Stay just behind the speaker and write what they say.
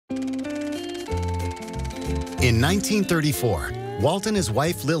In 1934, Walt and his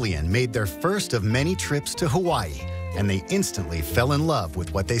wife Lillian made their first of many trips to Hawaii, and they instantly fell in love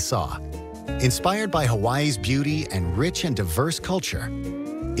with what they saw. Inspired by Hawaii's beauty and rich and diverse culture,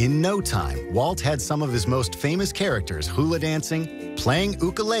 in no time, Walt had some of his most famous characters hula dancing, playing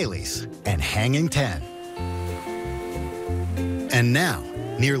ukuleles, and hanging ten. And now,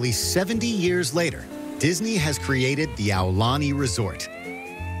 nearly 70 years later, Disney has created the Aulani Resort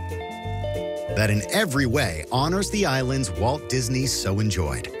that in every way honors the islands Walt Disney so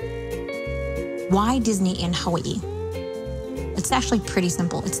enjoyed. Why Disney in Hawaii? It's actually pretty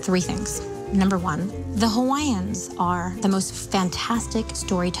simple. It's three things. Number one, the Hawaiians are the most fantastic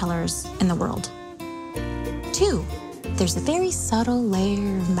storytellers in the world. Two, there's a very subtle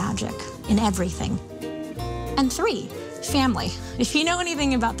layer of magic in everything. And three, family. If you know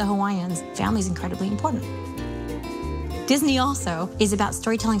anything about the Hawaiians, family is incredibly important. Disney also is about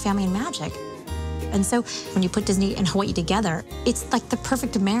storytelling, family, and magic. And so when you put Disney and Hawaii together, it's like the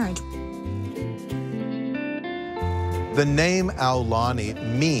perfect marriage. The name Aulani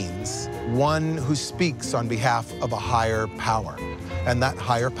means one who speaks on behalf of a higher power. And that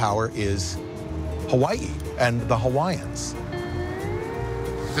higher power is Hawaii and the Hawaiians.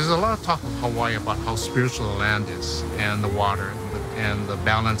 There's a lot of talk of Hawaii about how spiritual the land is, and the water, and the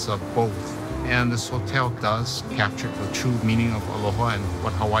balance of both. And this hotel does capture the true meaning of aloha and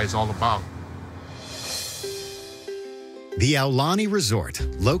what Hawaii is all about. The Aulani Resort,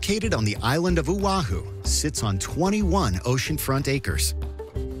 located on the island of Oahu, sits on 21 oceanfront acres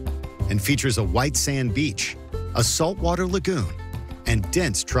and features a white sand beach, a saltwater lagoon, and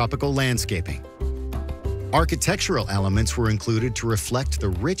dense tropical landscaping. Architectural elements were included to reflect the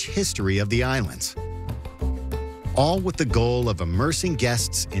rich history of the islands, all with the goal of immersing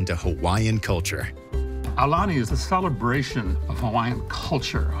guests into Hawaiian culture. Aulani is a celebration of Hawaiian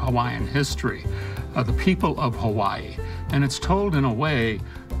culture, Hawaiian history, the people of Hawaii. And it's told in a way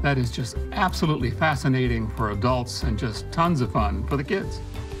that is just absolutely fascinating for adults and just tons of fun for the kids.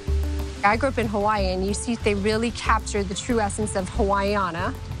 I grew up in Hawaii, and you see they really captured the true essence of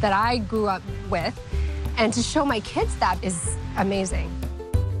Hawaiiana that I grew up with. And to show my kids that is amazing.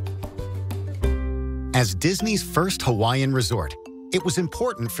 As Disney's first Hawaiian resort, it was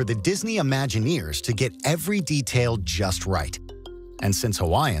important for the Disney Imagineers to get every detail just right. And since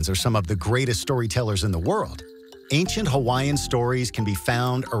Hawaiians are some of the greatest storytellers in the world, ancient Hawaiian stories can be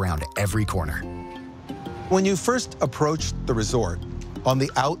found around every corner. When you first approach the resort, on the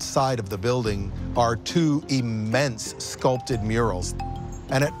outside of the building are two immense sculpted murals.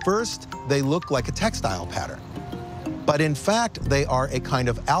 And at first, they look like a textile pattern. But in fact, they are a kind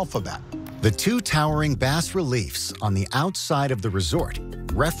of alphabet. The two towering bas-reliefs on the outside of the resort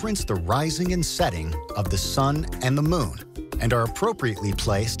reference the rising and setting of the sun and the moon and are appropriately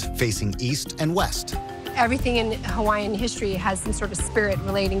placed facing east and west. Everything in Hawaiian history has some sort of spirit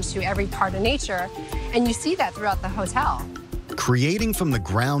relating to every part of nature, and you see that throughout the hotel. Creating from the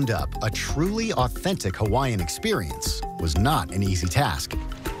ground up a truly authentic Hawaiian experience was not an easy task.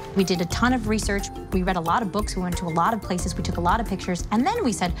 We did a ton of research. We read a lot of books. We went to a lot of places. We took a lot of pictures. And then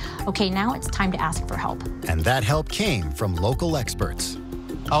we said, okay, now it's time to ask for help. And that help came from local experts.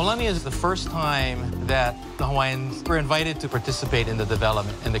 Aulani is the first time that the Hawaiians were invited to participate in the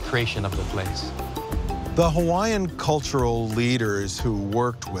development and the creation of the place. The Hawaiian cultural leaders who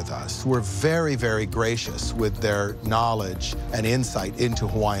worked with us were very, very gracious with their knowledge and insight into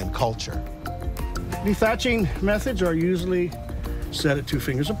Hawaiian culture. The thatching methods are usually set at 2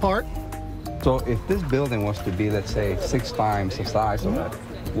 fingers apart. So if this building was to be, let's say, 6 times the size of that,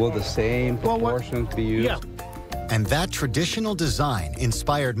 will the same proportions be used? Yeah. And that traditional design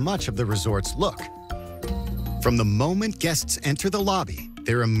inspired much of the resort's look. From the moment guests enter the lobby,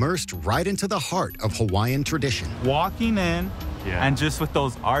 they're immersed right into the heart of Hawaiian tradition. Walking in, and just with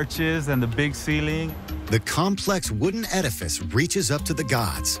those arches and the big ceiling. The complex wooden edifice reaches up to the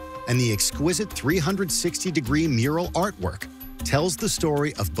gods, and the exquisite 360-degree mural artwork tells the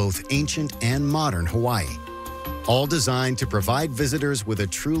story of both ancient and modern Hawaii, all designed to provide visitors with a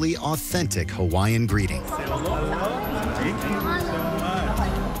truly authentic Hawaiian greeting.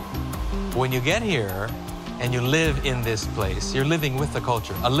 When you get here and you live in this place, you're living with the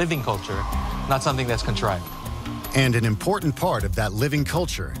culture, a living culture, not something that's contrived. And an important part of that living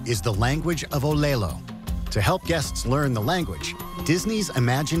culture is the language of Olelo. To help guests learn the language, Disney's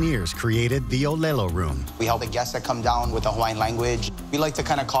Imagineers created the Olelo Room. We help the guests that come down with the Hawaiian language. We like to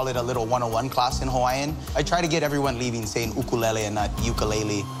kind of call it a little 101 class in Hawaiian. I try to get everyone leaving saying ukulele and not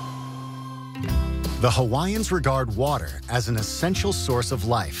ukulele. The Hawaiians regard water as an essential source of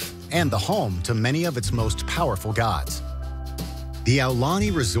life and the home to many of its most powerful gods. The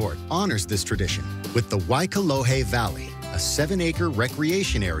Aulani Resort honors this tradition with the Waikolohe Valley, a 7-acre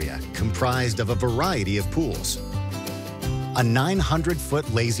recreation area comprised of a variety of pools, a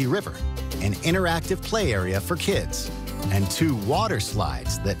 900-foot lazy river, an interactive play area for kids, and 2 water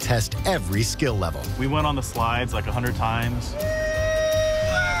slides that test every skill level. We went on the slides like 100 times.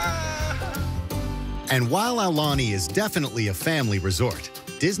 And while Aulani is definitely a family resort,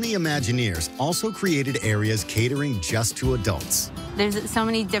 Disney Imagineers also created areas catering just to adults. There's so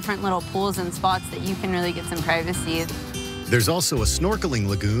many different little pools and spots that you can really get some privacy. There's also a snorkeling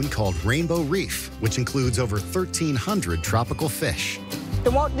lagoon called Rainbow Reef, which includes over 1,300 tropical fish. The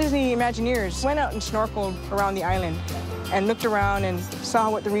Walt Disney Imagineers went out and snorkeled around the island and looked around and saw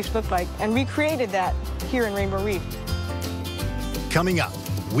what the reefs looked like and recreated that here in Rainbow Reef. Coming up,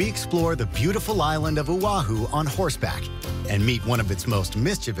 we explore the beautiful island of Oahu on horseback and meet one of its most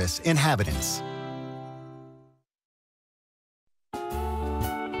mischievous inhabitants.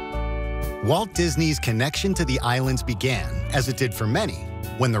 Walt Disney's connection to the islands began, as it did for many,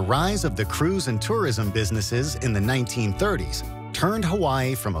 when the rise of the cruise and tourism businesses in the 1930s turned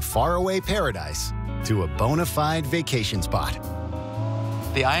Hawaii from a faraway paradise to a bona fide vacation spot.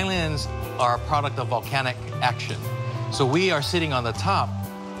 The islands are a product of volcanic action. So we are sitting on the top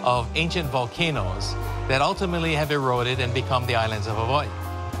of ancient volcanoes that ultimately have eroded and become the islands of Hawaii.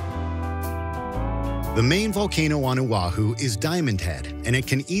 The main volcano on Oahu is Diamond Head, and it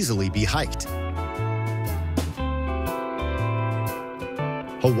can easily be hiked.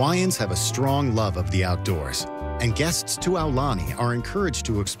 Hawaiians have a strong love of the outdoors, and guests to Aulani are encouraged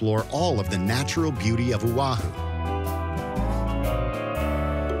to explore all of the natural beauty of Oahu.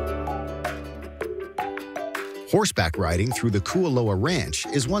 Horseback riding through the Kualoa Ranch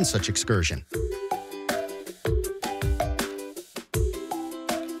is one such excursion.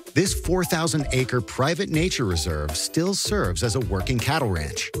 This 4,000-acre private nature reserve still serves as a working cattle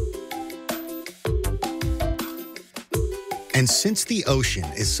ranch. And since the ocean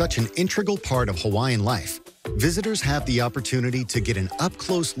is such an integral part of Hawaiian life, visitors have the opportunity to get an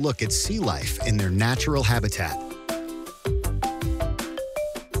up-close look at sea life in their natural habitat.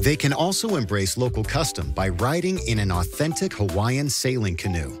 They can also embrace local custom by riding in an authentic Hawaiian sailing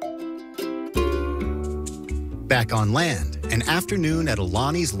canoe. Back on land, an afternoon at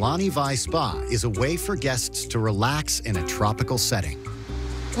Aulani's Lani Vai Spa is a way for guests to relax in a tropical setting.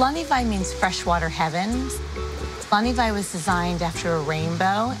 Lani Vai means freshwater heavens. Lani Vai was designed after a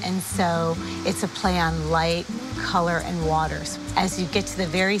rainbow, and so it's a play on light, color, and waters. As you get to the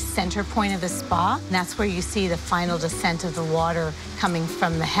very center point of the spa, that's where you see the final descent of the water coming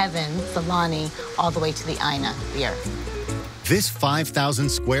from the heavens, the Lani, all the way to the Aina, the earth. This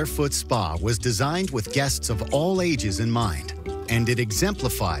 5,000-square-foot spa was designed with guests of all ages in mind, and it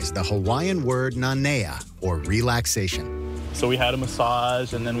exemplifies the Hawaiian word nanea, or relaxation. So we had a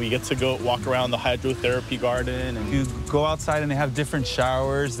massage, and then we get to go walk around the hydrotherapy garden. And you go outside and they have different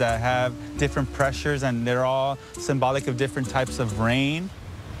showers that have different pressures, and they're all symbolic of different types of rain.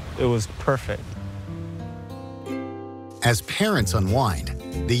 It was perfect. As parents unwind,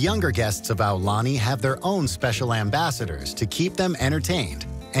 the younger guests of Aulani have their own special ambassadors to keep them entertained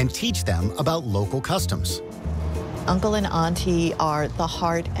and teach them about local customs. Uncle and Auntie are the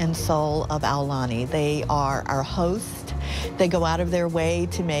heart and soul of Aulani. They are our hosts. They go out of their way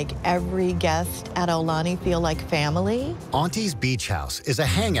to make every guest at Aulani feel like family. Auntie's Beach House is a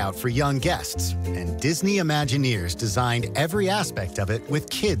hangout for young guests, and Disney Imagineers designed every aspect of it with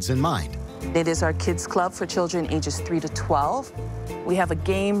kids in mind. It is our kids club for children ages 3 to 12. We have a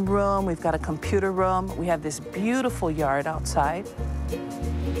game room, we've got a computer room, we have this beautiful yard outside.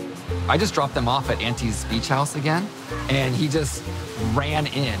 I just dropped them off at Auntie's Beach House again, and he just ran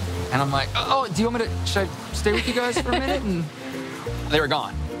in. And I'm like, oh, do you want me to, should I stay with you guys for a minute? And they were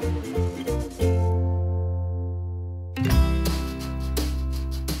gone.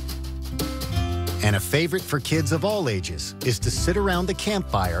 And a favorite for kids of all ages is to sit around the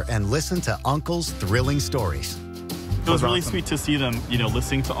campfire and listen to Uncle's thrilling stories. It was really sweet to see them,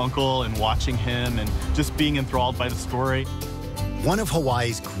 listening to Uncle and watching him and just being enthralled by the story. One of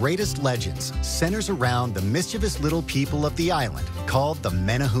Hawaii's greatest legends centers around the mischievous little people of the island called the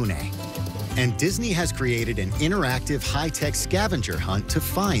Menehune. And Disney has created an interactive high-tech scavenger hunt to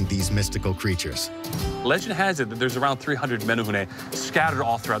find these mystical creatures. Legend has it that there's around 300 Menehune scattered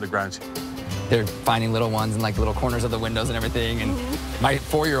all throughout the grounds. They're finding little ones in like little corners of the windows and everything. And my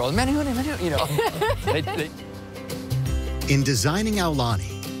 4-year-old, Menehune, In designing Aulani,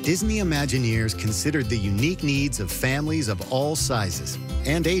 Disney Imagineers considered the unique needs of families of all sizes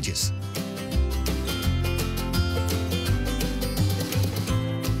and ages.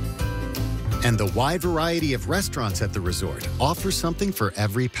 And the wide variety of restaurants at the resort offer something for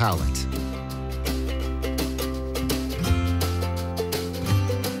every palate.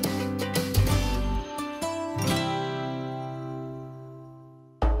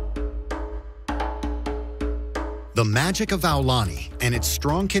 The magic of Aulani and its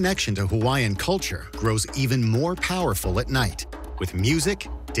strong connection to Hawaiian culture grows even more powerful at night with music,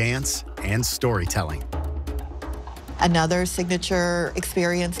 dance, and storytelling. Another signature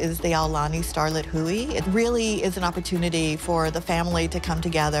experience is the Aulani Starlit Hui. It really is an opportunity for the family to come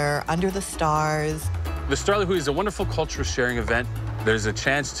together under the stars. The Starlit Hui is a wonderful cultural sharing event. There's a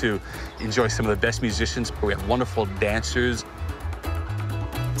chance to enjoy some of the best musicians. We have wonderful dancers.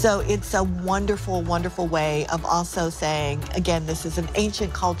 So it's a wonderful, wonderful way of also saying, again, this is an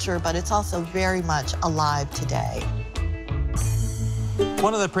ancient culture, but it's also very much alive today.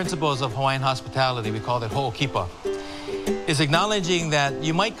 One of the principles of Hawaiian hospitality, we call it ho'okipa, is acknowledging that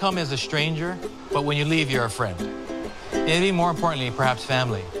you might come as a stranger, but when you leave, you're a friend. Maybe more importantly, perhaps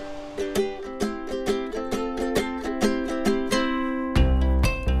family.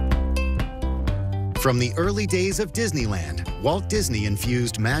 From the early days of Disneyland, Walt Disney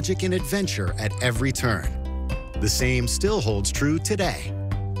infused magic and adventure at every turn. The same still holds true today.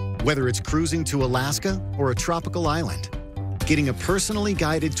 Whether it's cruising to Alaska or a tropical island, getting a personally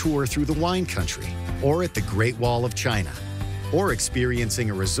guided tour through the wine country or at the Great Wall of China, or experiencing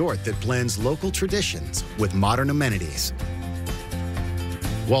a resort that blends local traditions with modern amenities.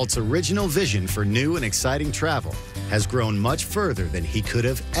 Walt's original vision for new and exciting travel has grown much further than he could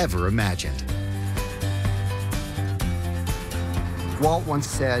have ever imagined. Walt once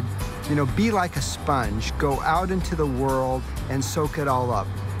said, you know, be like a sponge, go out into the world and soak it all up.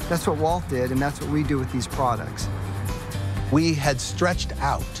 That's what Walt did, and that's what we do with these products. We had stretched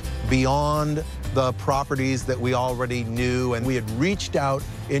out beyond the properties that we already knew, and we had reached out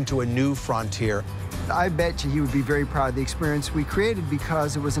into a new frontier. I bet you he would be very proud of the experience we created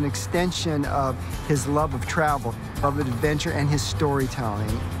because it was an extension of his love of travel, of adventure, and his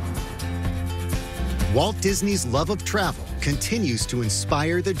storytelling. Walt Disney's love of travel continues to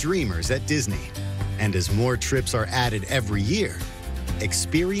inspire the dreamers at Disney. And as more trips are added every year,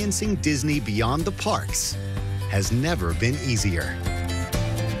 experiencing Disney beyond the parks has never been easier.